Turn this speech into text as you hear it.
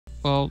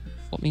Well,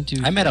 let me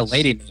do I met a this.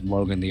 lady named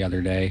Logan the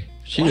other day.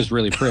 She was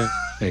really pretty.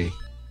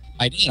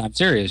 I did. I'm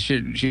serious.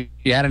 She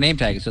had a name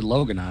tag. It said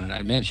Logan on it.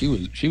 I mean, she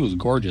was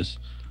gorgeous.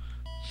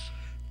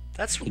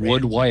 That's Wood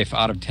random. wife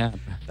out of 10.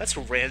 That's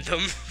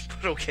random,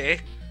 but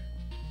okay.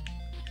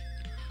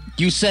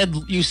 You said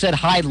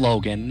hi,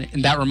 Logan,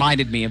 and that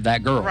reminded me of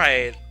that girl.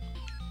 Right.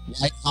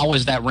 How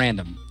is that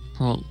random?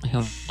 Well,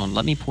 hold on.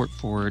 Let me port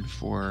forward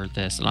for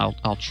this, and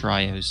I'll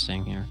try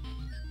hosting here.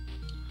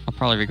 I'll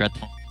probably regret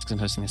this because I'm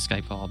hosting a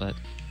Skype call, but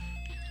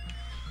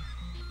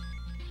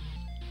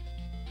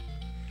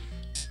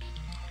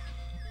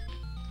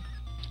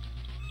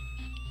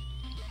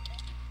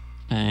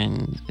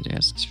and it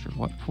asks for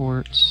what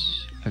port?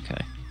 Okay.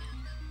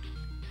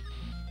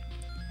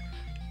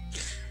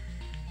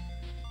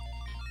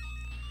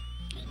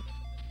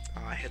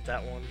 Oh, I hit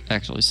that one.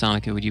 Actually,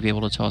 Sonica, would you be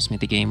able to toss me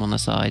the game on the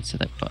side so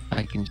that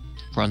I can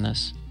run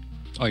this?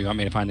 Oh, you want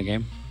me to find the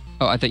game?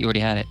 Oh, I thought you already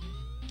had it.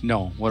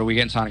 No. What are we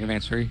getting? Sonic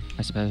Advance 3?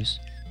 I suppose.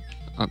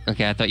 Oh,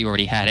 okay, I thought you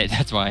already had it.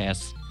 That's why I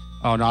asked.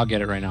 Oh, no, I'll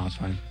get it right now. It's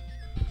fine.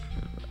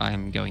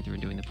 I'm going through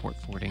and doing the port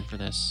forwarding for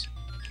this.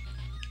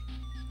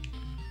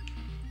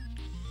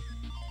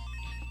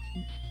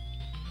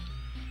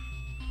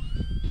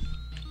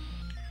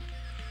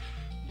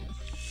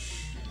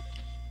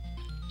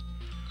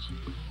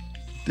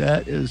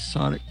 That is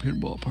Sonic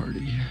Pinball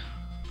Party.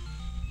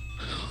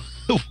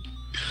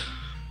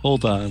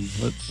 Hold on.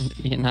 Let's.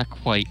 Yeah, not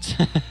quite.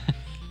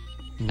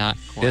 Not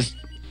quite.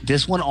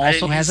 This one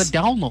also has a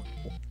download.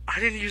 I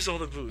didn't use all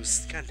the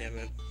boosts. God damn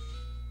it.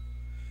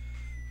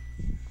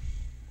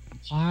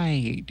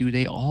 Why do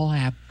they all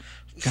have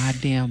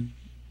goddamn?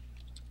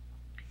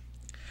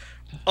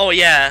 Oh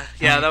yeah,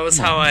 that was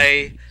come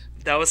on.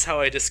 how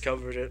I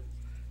discovered it.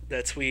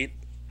 That tweet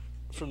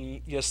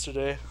from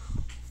yesterday.